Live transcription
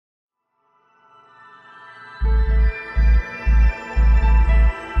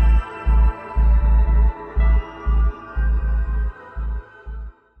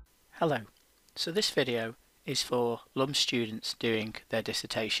Hello, so this video is for LUMS students doing their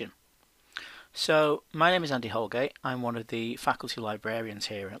dissertation. So my name is Andy Holgate, I'm one of the faculty librarians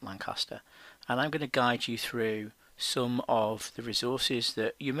here at Lancaster, and I'm going to guide you through some of the resources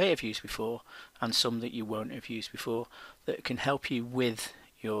that you may have used before and some that you won't have used before that can help you with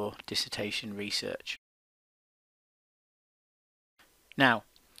your dissertation research. Now,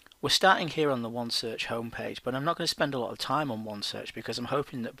 we're starting here on the OneSearch homepage, but I'm not going to spend a lot of time on OneSearch because I'm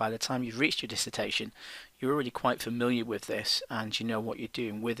hoping that by the time you've reached your dissertation, you're already quite familiar with this and you know what you're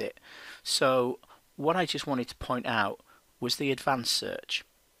doing with it. So what I just wanted to point out was the advanced search.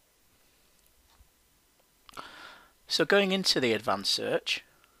 So going into the advanced search,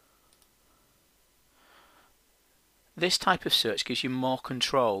 this type of search gives you more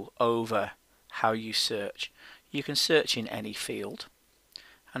control over how you search. You can search in any field.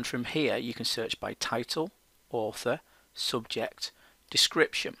 And from here you can search by title, author, subject,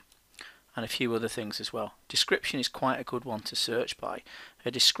 description, and a few other things as well. Description is quite a good one to search by. A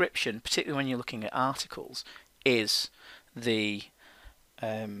description, particularly when you're looking at articles, is the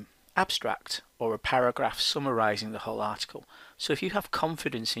abstract or a paragraph summarizing the whole article. So if you have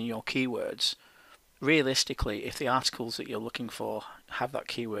confidence in your keywords, realistically, if the articles that you're looking for have that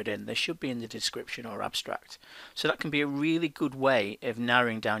keyword in, they should be in the description or abstract. So that can be a really good way of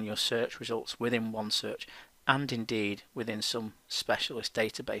narrowing down your search results within OneSearch and indeed within some specialist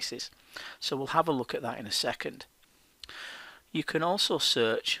databases. So we'll have a look at that in a second. You can also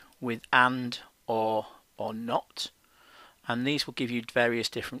search with and, or not, and these will give you various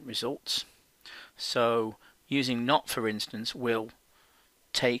different results. So using not, for instance, will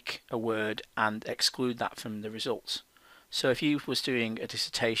take a word and exclude that from the results. So if you was doing a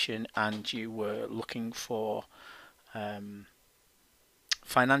dissertation and you were looking for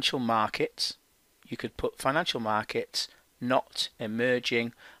financial markets, you could put financial markets, not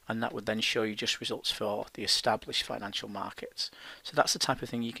emerging, and that would then show you just results for the established financial markets. So that's the type of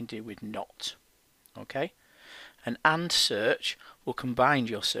thing you can do with not. Okay? An and search will combine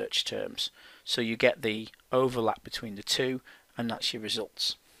your search terms, so you get the overlap between the two, and that's your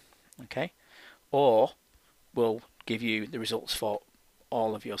results. Okay, or we'll give you the results for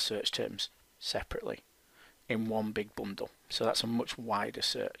all of your search terms separately in one big bundle. So that's a much wider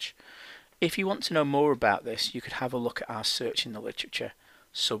search. If you want to know more about this, you could have a look at our Search in the Literature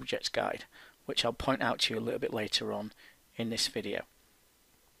Subjects Guide, which I'll point out to you a little bit later on in this video.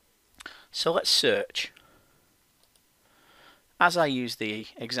 So let's search. As I use the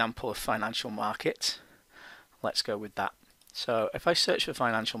example of financial markets, let's go with that. So if I search for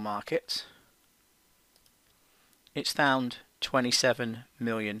financial markets, it's found 27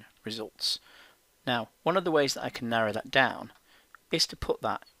 million results. Now, one of the ways that I can narrow that down is to put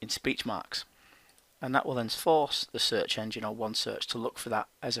that in speech marks, and that will then force the search engine or OneSearch to look for that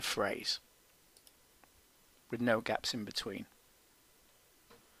as a phrase with no gaps in between.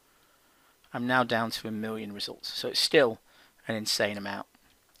 I'm now down to 1 million results, so it's still an insane amount.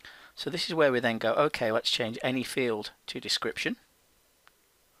 So this is where we then go, okay, let's change any field to description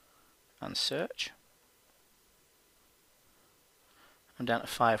and search. I'm down to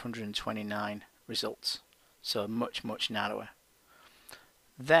 529 results, so much narrower.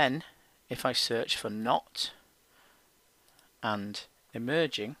 Then if I search for not and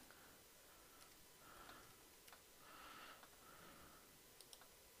emerging,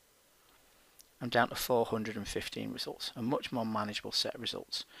 I'm down to 415 results, a much more manageable set of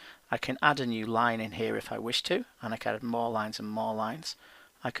results. I can add a new line in here if I wish to, and I can add more lines and more lines.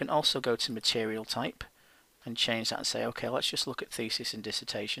 I can also go to material type and change that and say, okay, let's just look at theses and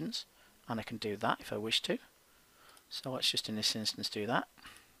dissertations, and I can do that if I wish to. So let's just in this instance do that.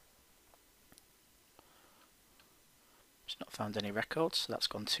 It's not found any records, so that's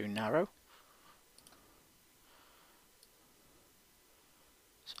gone too narrow.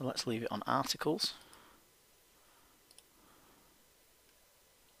 So let's leave it on articles.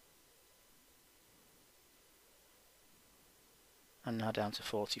 And now down to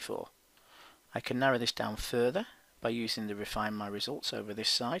 44. I can narrow this down further by using the refine my results over this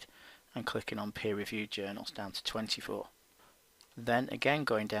side and clicking on peer reviewed journals down to 24. Then again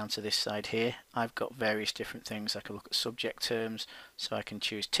going down to this side here, I've got various different things. I can look at subject terms, so I can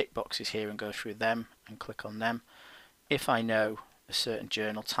choose tick boxes here and go through them and click on them. If I know a certain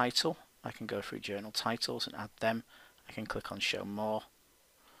journal title, I can go through journal titles and add them. I can click on show more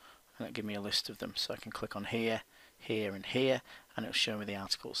and it'll give me a list of them, so I can click on here, here and here, and it'll show me the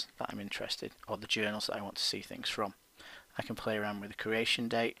articles that I'm interested or the journals that I want to see things from. I can play around with the creation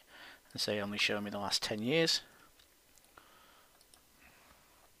date and say only show me the last 10 years.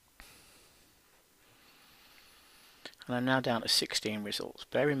 and I'm now down to 16 results.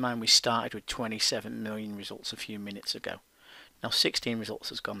 Bear in mind we started with 27 million results a few minutes ago. Now 16 results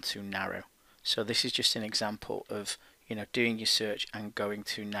has gone too narrow. So this is just an example of, doing your search and going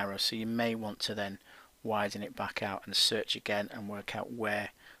too narrow. So you may want to then widen it back out and search again and work out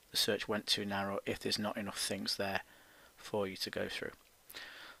where the search went too narrow if there's not enough things there for you to go through.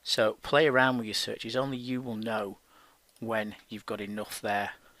 So play around with your searches. Only you will know when you've got enough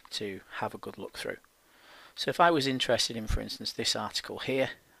there to have a good look through. So if I was interested in, for instance, this article here,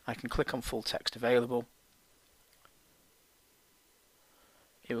 I can click on full text available.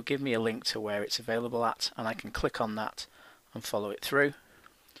 It will give me a link to where it's available at, and I can click on that and follow it through.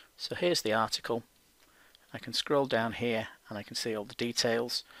 So here's the article. I can scroll down here and I can see all the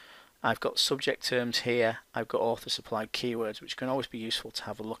details. I've got subject terms here. I've got author supplied keywords, which can always be useful to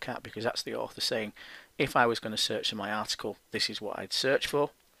have a look at, because that's the author saying, if I was going to search for my article, this is what I'd search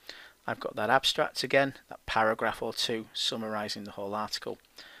for. I've got that abstract again, that paragraph or two summarizing the whole article.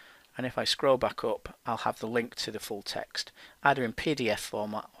 And if I scroll back up, I'll have the link to the full text, either in PDF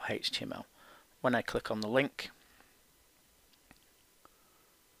format or HTML. When I click on the link,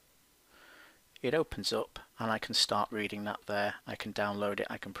 it opens up and I can start reading that there. I can download it,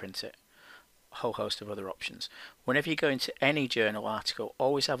 I can print it, a whole host of other options. Whenever you go into any journal article,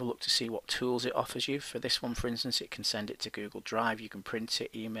 always have a look to see what tools it offers you. For this one, for instance, it can send it to Google Drive. You can print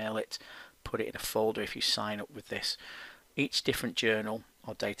it, email it, put it in a folder if you sign up with this. Each different journal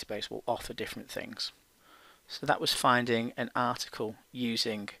or database will offer different things. So that was finding an article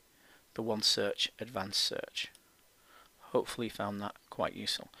using the OneSearch advanced search. Hopefully you found that quite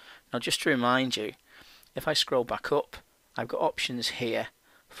useful. Now just to remind you, if I scroll back up, I've got options here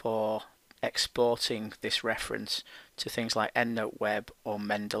for exporting this reference to things like EndNote Web or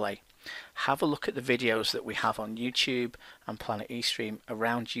Mendeley. Have a look at the videos that we have on YouTube and Planet eStream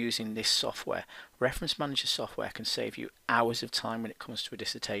around using this software. Reference Manager software can save you hours of time when it comes to a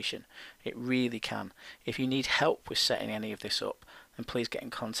dissertation. It really can. If you need help with setting any of this up, then please get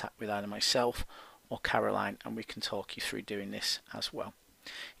in contact with either myself or Caroline and we can talk you through doing this as well.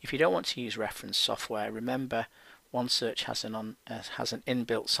 If you don't want to use reference software, remember OneSearch has an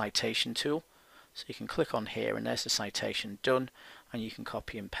inbuilt citation tool. So you can click on here and there's the citation done, and you can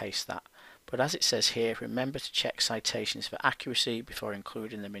copy and paste that. But as it says here, remember to check citations for accuracy before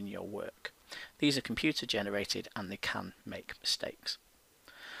including them in your work. These are computer generated and they can make mistakes.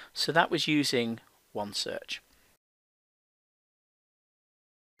 So that was using OneSearch.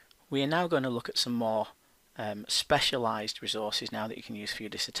 We are now going to look at some more specialized resources now that you can use for your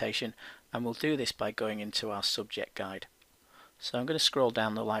dissertation, and we'll do this by going into our subject guide. So I'm going to scroll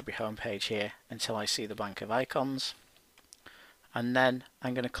down the library homepage here until I see the bank of icons, and then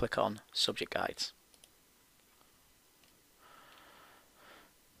I'm going to click on subject guides.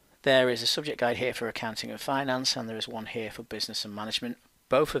 There is a subject guide here for accounting and finance, and there is one here for business and management.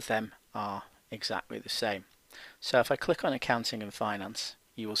 Both of them are exactly the same. So if I click on accounting and finance,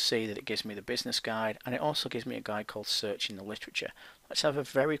 you will see that it gives me the business guide, and it also gives me a guide called Searching the Literature. Let's have a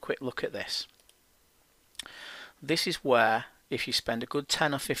very quick look at this. This is where, if you spend a good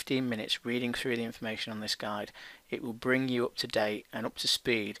 10 or 15 minutes reading through the information on this guide, it will bring you up to date and up to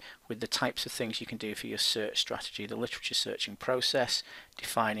speed with the types of things you can do for your search strategy, the literature searching process,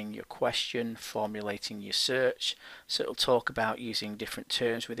 defining your question, formulating your search. So it'll talk about using different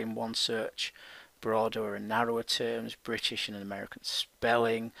terms within OneSearch, broader and narrower terms, British and American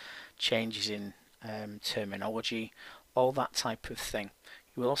spelling, changes in terminology, all that type of thing.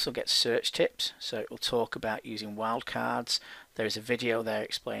 You will also get search tips, so it will talk about using wildcards. There is a video there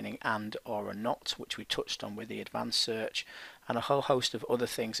explaining and or a not, which we touched on with the advanced search, and a whole host of other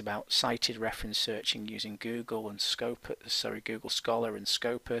things about cited reference searching using Google and Google Scholar and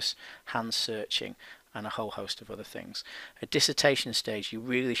Scopus, hand searching, and a whole host of other things. At dissertation stage, you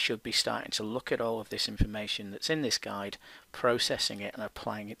really should be starting to look at all of this information that's in this guide, processing it and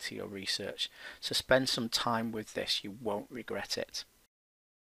applying it to your research. So spend some time with this, you won't regret it.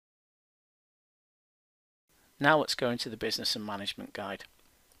 Now let's go into the business and management guide.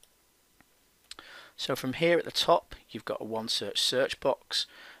 So from here at the top, you've got a OneSearch search box,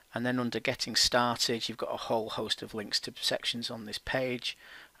 and then under getting started, you've got a whole host of links to sections on this page.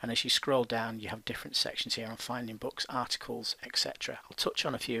 And as you scroll down, you have different sections here on finding books, articles, etc. I'll touch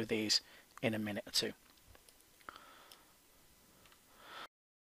on a few of these in a minute or two.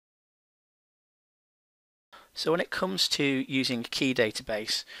 So when it comes to using a key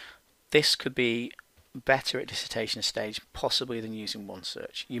database, this could be better at dissertation stage possibly than using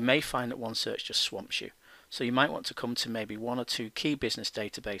OneSearch. You may find that OneSearch just swamps you. So you might want to come to maybe one or two key business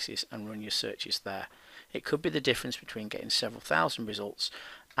databases and run your searches there. It could be the difference between getting several thousand results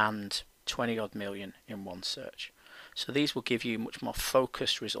and 20 odd million in OneSearch. So these will give you much more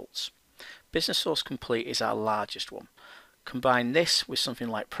focused results. Business Source Complete is our largest one. Combine this with something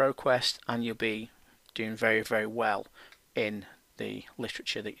like ProQuest and you'll be doing very, very well in the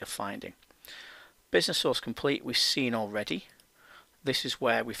literature that you're finding. Business Source Complete we've seen already. This is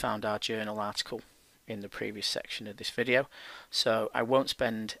where we found our journal article in the previous section of this video, so I won't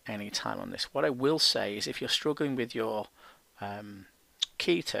spend any time on this. What I will say is if you're struggling with your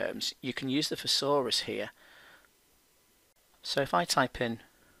key terms, you can use the thesaurus here. So if I type in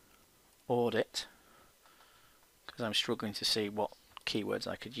audit, because I'm struggling to see what keywords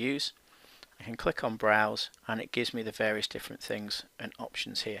I could use, I can click on browse and it gives me the various different things and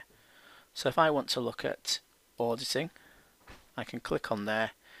options here. So if I want to look at auditing, I can click on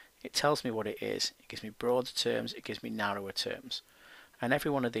there, it tells me what it is, it gives me broader terms, it gives me narrower terms, and every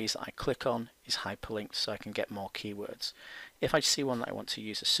one of these that I click on is hyperlinked so I can get more keywords. If I see one that I want to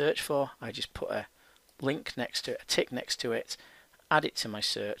use a search for, I just put a link next to it, a tick next to it, add it to my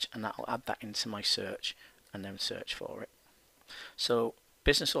search, and that will add that into my search and then search for it. So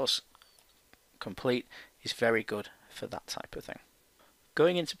Business Source Complete is very good for that type of thing.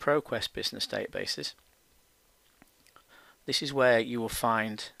 Going into ProQuest business databases, this is where you will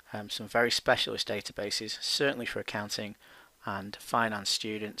find some very specialist databases, certainly for accounting and finance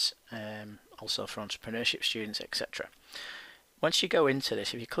students, also for entrepreneurship students, etc. Once you go into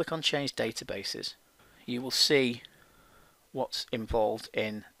this, if you click on Change Databases, you will see what's involved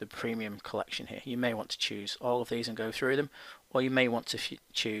in the premium collection here. You may want to choose all of these and go through them, or you may want to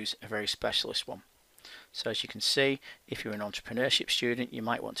choose a very specialist one. So as you can see, if you're an entrepreneurship student, you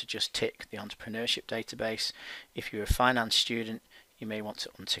might want to just tick the entrepreneurship database. If you're a finance student, you may want to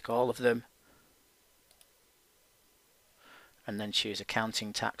untick all of them and then choose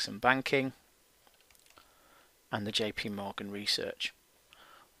accounting, tax and banking and the JP Morgan research.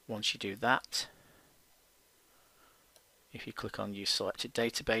 Once you do that, if you click on use selected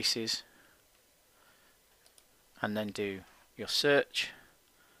databases and then do your search,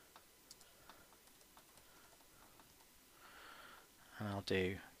 and I'll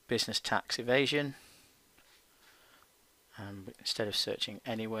do business tax evasion, and instead of searching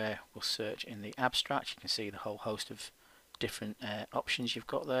anywhere, we'll search in the abstract. You can see the whole host of different options you've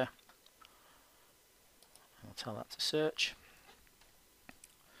got there. I'll tell that to search.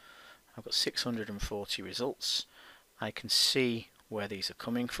 I've got 640 results. I can see where these are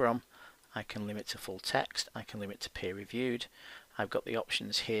coming from. I can limit to full text, I can limit to peer reviewed. I've got the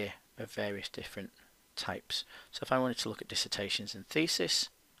options here of various different types. So if I wanted to look at dissertations and thesis,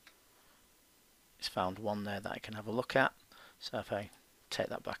 it's found one there that I can have a look at. So if I take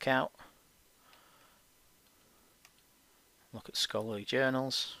that back out, look at scholarly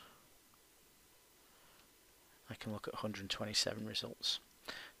journals, I can look at 127 results.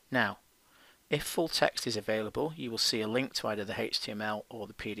 Now, if full text is available, you will see a link to either the HTML or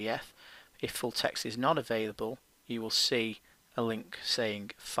the PDF. If full text is not available, you will see a link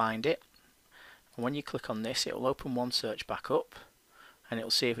saying find it. And when you click on this, it will open OneSearch back up and it will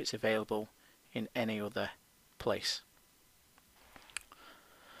see if it's available in any other place.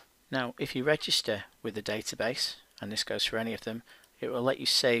 Now, if you register with the database, and this goes for any of them, it will let you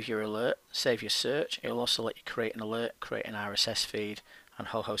save your alert, save your search. It will also let you create an alert, create an RSS feed, and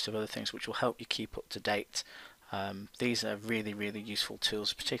a whole host of other things which will help you keep up to date. These are really, really useful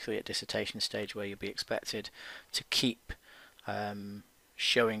tools, particularly at dissertation stage where you'll be expected to keep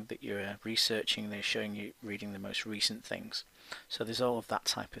showing that you're researching, they're showing you reading the most recent things. So there's all of that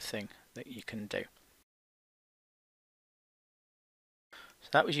type of thing that you can do. So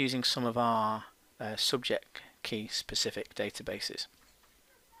that was using some of our subject key specific databases.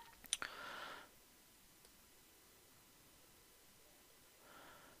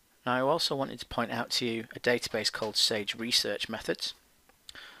 Now I also wanted to point out to you a database called Sage Research Methods.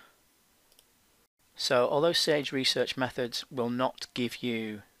 So although Sage Research Methods will not give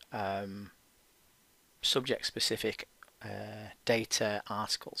you subject specific data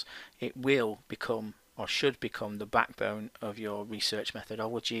articles, it will become or should become the backbone of your research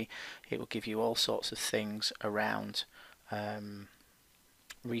methodology. It will give you all sorts of things around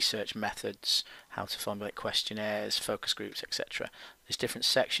research methods, how to formulate questionnaires, focus groups, etc. There's different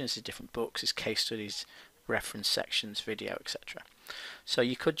sections, there's different books, there's case studies, reference sections, video, etc. So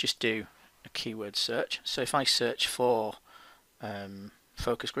you could just do a keyword search. So if I search for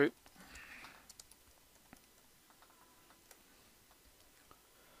focus group,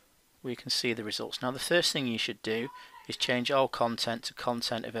 we can see the results. Now the first thing you should do is change all content to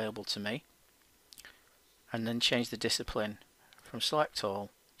content available to me, and then change the discipline from select all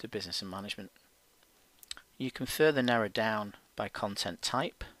to business and management. You can further narrow down by content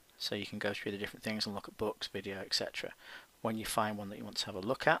type, So you can go through the different things and look at books, video, etc. When you find one that you want to have a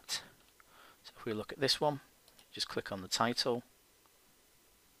look at, so if we look at this one, just click on the title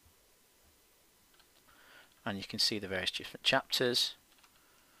and you can see the various different chapters.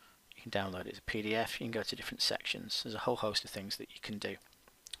 You can download it as a PDF, you can go to different sections. There's a whole host of things that you can do.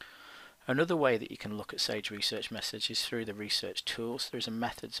 Another way that you can look at Sage Research Methods is through the research tools. There's a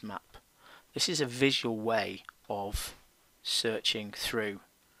methods map. This is a visual way of searching through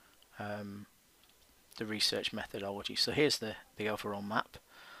the research methodology. So here's the overall map.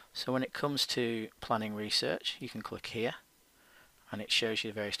 So when it comes to planning research, you can click here and it shows you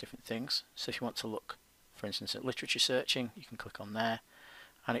the various different things. So if you want to look, for instance, at literature searching, you can click on there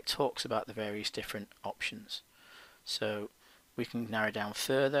and it talks about the various different options. So we can narrow down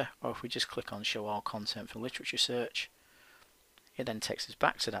further, or if we just click on show all content for literature search, it then takes us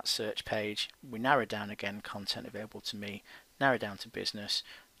back to that search page. We narrow down again content available to me, narrow down to business,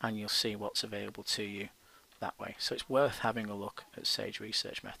 and you'll see what's available to you that way. So it's worth having a look at Sage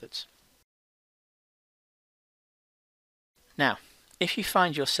Research Methods. Now, if you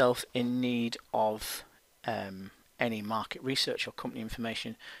find yourself in need of any market research or company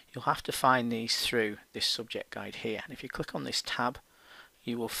information, you'll have to find these through this subject guide here. And if you click on this tab,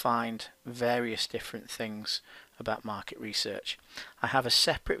 you will find various different things about market research. I have a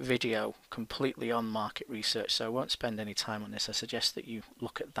separate video completely on market research, so I won't spend any time on this. I suggest that you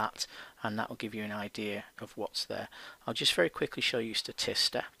look at that and that will give you an idea of what's there. I'll just very quickly show you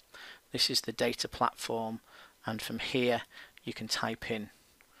Statista. This is the data platform, and from here you can type in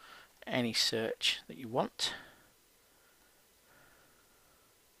any search that you want.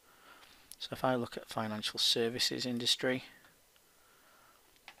 So if I look at financial services industry,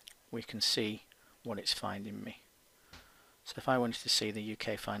 we can see what it's finding me. So if I wanted to see the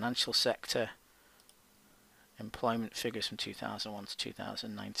UK financial sector, employment figures from 2001 to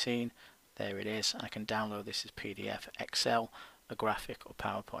 2019, there it is. I can download this as PDF, Excel, a graphic or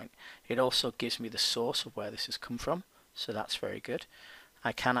PowerPoint. It also gives me the source of where this has come from, so that's very good.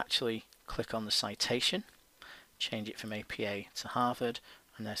 I can actually click on the citation, change it from APA to Harvard,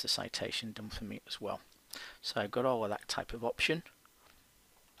 and there's the citation done for me as well. So I've got all of that type of option.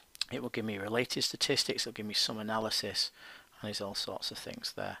 It will give me related statistics, it'll give me some analysis, and there's all sorts of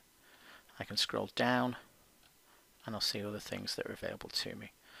things there. I can scroll down and I'll see other things that are available to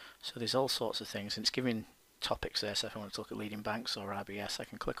me. So there's all sorts of things, and it's giving topics there. So if I want to look at leading banks or RBS, I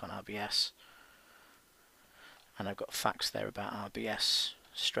can click on RBS, and I've got facts there about RBS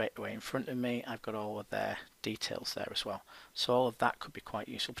straight away in front of me. I've got all of their details there as well. So all of that could be quite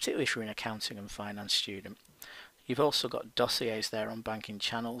useful, particularly if you're an accounting and finance student. You've also got dossiers there on banking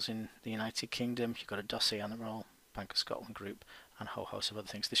channels in the United Kingdom. You've got a dossier on the Royal Bank of Scotland Group and a whole host of other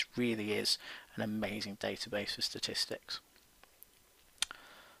things. This really is an amazing database for statistics.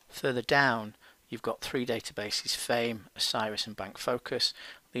 Further down, you've got three databases: Fame, Osiris and Bank Focus.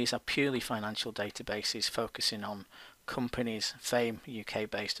 These are purely financial databases focusing on companies. Fame, UK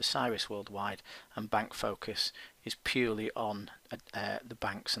based, Osiris worldwide, and Bank Focus is purely on the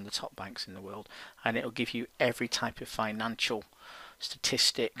banks and the top banks in the world, and it will give you every type of financial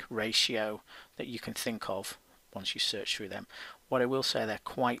statistic ratio that you can think of once you search through them. What I will say, they're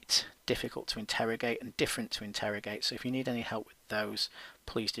quite difficult to interrogate and different to interrogate, so if you need any help with those,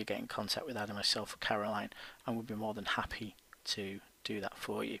 please do get in contact with either myself or Caroline, and we'll be more than happy to do that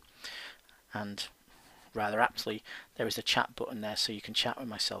for you. And rather aptly, there is a chat button there, so you can chat with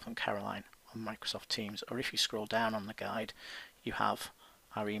myself and Caroline on Microsoft Teams, or if you scroll down on the guide, you have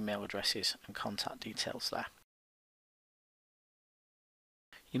our email addresses and contact details there.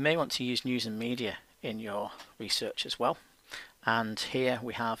 You may want to use news and media in your research as well, and here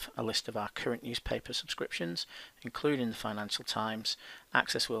we have a list of our current newspaper subscriptions, including the Financial Times,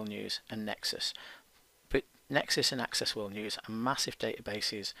 Access World News and Nexus. But Nexus and Access World News are massive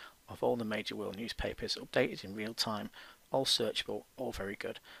databases of all the major world newspapers, updated in real time, all searchable, all very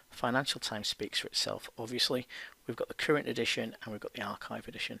good. Financial Times speaks for itself, obviously. We've got the current edition and we've got the archive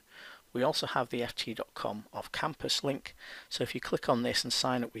edition. We also have the ft.com off-campus link, so if you click on this and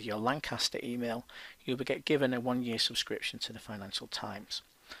sign up with your Lancaster email, you'll get given a 1-year subscription to the Financial Times.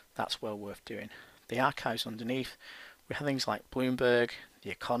 That's well worth doing. The archives underneath, we have things like Bloomberg,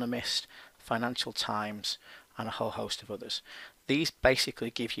 The Economist, Financial Times, and a whole host of others. These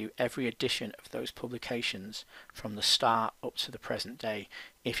basically give you every edition of those publications from the start up to the present day,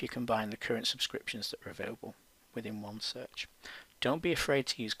 if you combine the current subscriptions that are available within OneSearch. Don't be afraid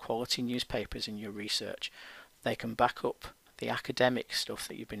to use quality newspapers in your research. They can back up the academic stuff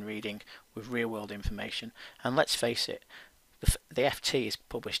that you've been reading with real world information. And let's face it, The FT is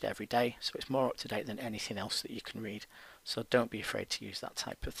published every day, so it's more up to date than anything else that you can read. So don't be afraid to use that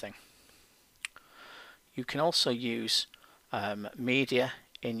type of thing. You can also use media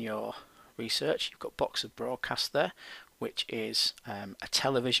in your research. You've got Box of Broadcast there, which is a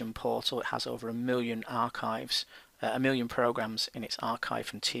television portal. It has over 1 million archives, 1 million programs in its archive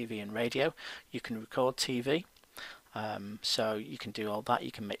from TV and radio. You can record TV, so you can do all that.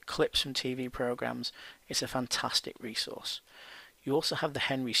 You can make clips from TV programs. It's a fantastic resource. You also have the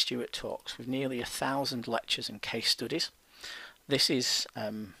Henry Stewart Talks with nearly 1,000 lectures and case studies. This is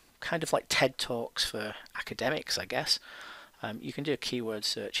kind of like TED Talks for academics, I guess. You can do a keyword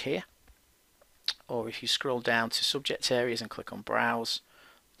search here, or if you scroll down to subject areas and click on Browse,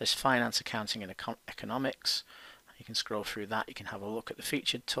 there's Finance, Accounting and Economics. You can scroll through that. You can have a look at the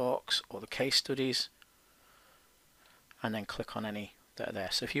featured talks or the case studies, and then click on any that are there.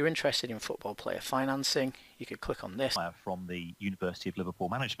 So if you're interested in football player financing, you could click on this. I'm from the University of Liverpool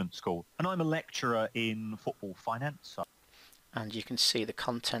Management School, and I'm a lecturer in football finance. And you can see the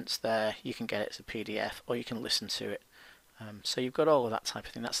contents there. You can get it as a PDF, or you can listen to it. So you've got all of that type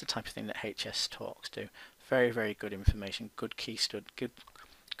of thing. That's the type of thing that HS Talks do. Very, very good information. Good case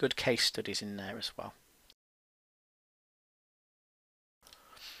studies in there as well.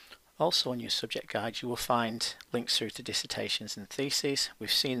 Also on your subject guide, you will find links through to dissertations and theses.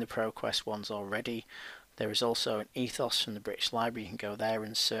 We've seen the ProQuest ones already. There is also an ethos from the British Library. You can go there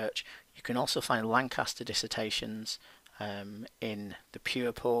and search. You can also find Lancaster Dissertations in the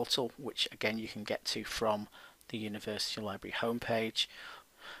Pure portal, which again you can get to from the University Library homepage.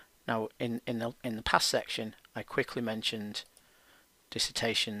 Now in the past section I quickly mentioned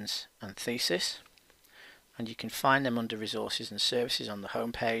dissertations and thesis, and you can find them under resources and services on the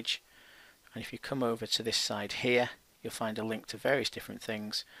homepage. And if you come over to this side here, you'll find a link to various different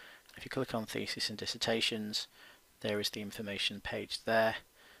things. If you click on thesis and dissertations, there is the information page there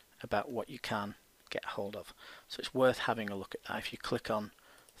about what you can get hold of. So it's worth having a look at that. If you click on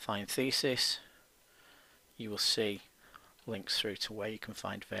find thesis, you will see links through to where you can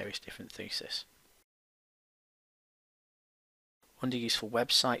find various different theses. Under useful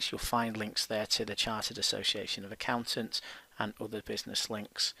websites, you'll find links there to the Chartered Association of Accountants and other business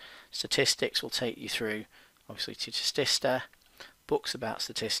links. Statistics will take you through obviously to Statista, books about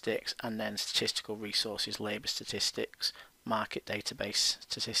statistics, and then statistical resources, labour statistics, market database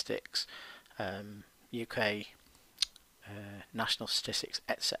statistics, UK national statistics,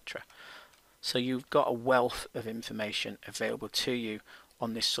 etc. So you've got a wealth of information available to you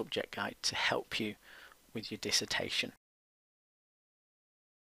on this subject guide to help you with your dissertation.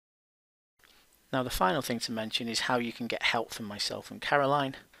 Now the final thing to mention is how you can get help from myself and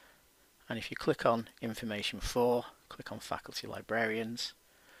Caroline. And if you click on information for, click on faculty librarians,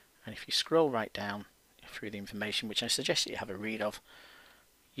 and if you scroll right down through the information, which I suggest that you have a read of,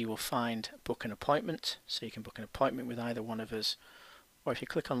 you will find book an appointment. So you can book an appointment with either one of us, or if you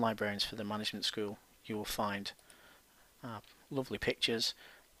click on librarians for the management school, you will find lovely pictures,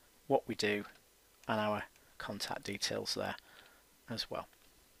 what we do, and our contact details there as well.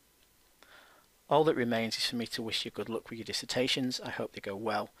 All that remains is for me to wish you good luck with your dissertations. I hope they go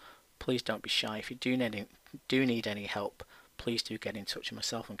well. Please don't be shy. If you do need any help, please do get in touch with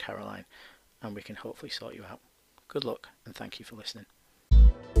myself and Caroline, and we can hopefully sort you out. Good luck, and thank you for listening.